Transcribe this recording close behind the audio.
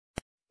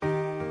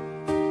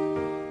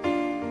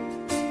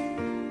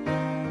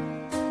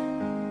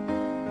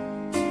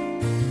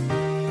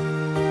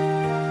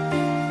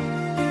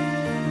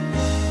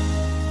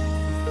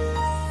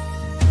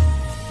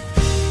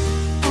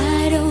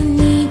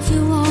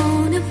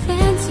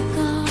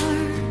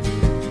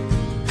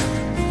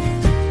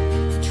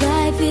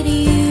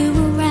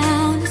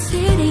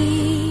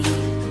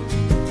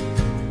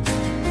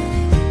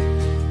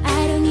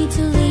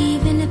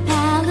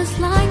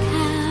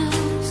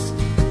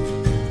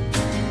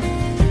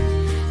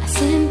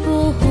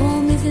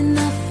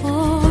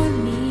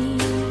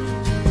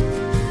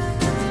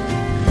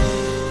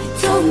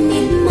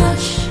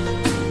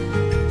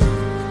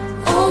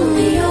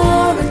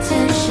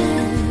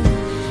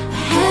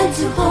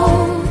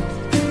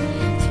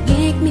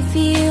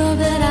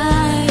that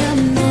I am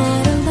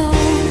not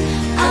alone.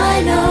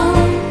 I know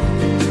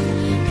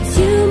with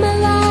you my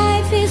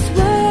life is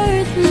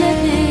worth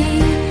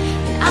living.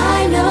 And I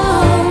know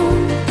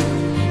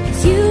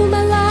with you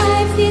my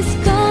life is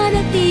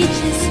gonna be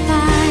just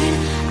fine.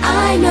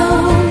 I know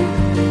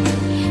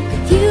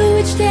with you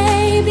each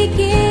day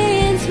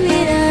begins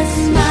with a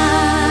smile.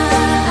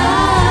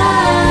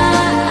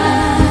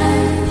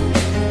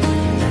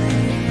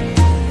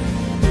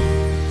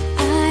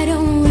 I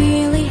don't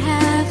really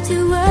have to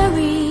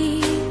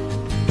worry.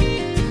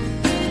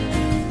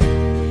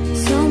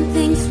 Some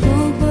things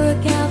won't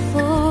work out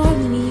for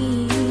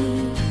me.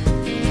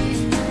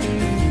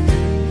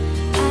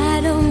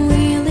 I don't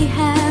really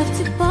have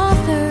to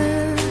bother.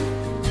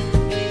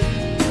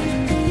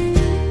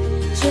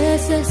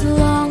 Just as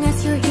long as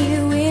you're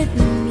here with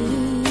me.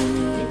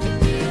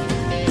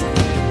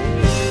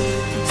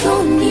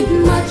 Don't need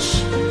much,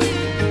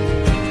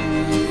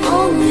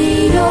 only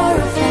your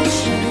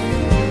affection.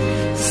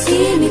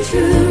 See me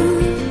through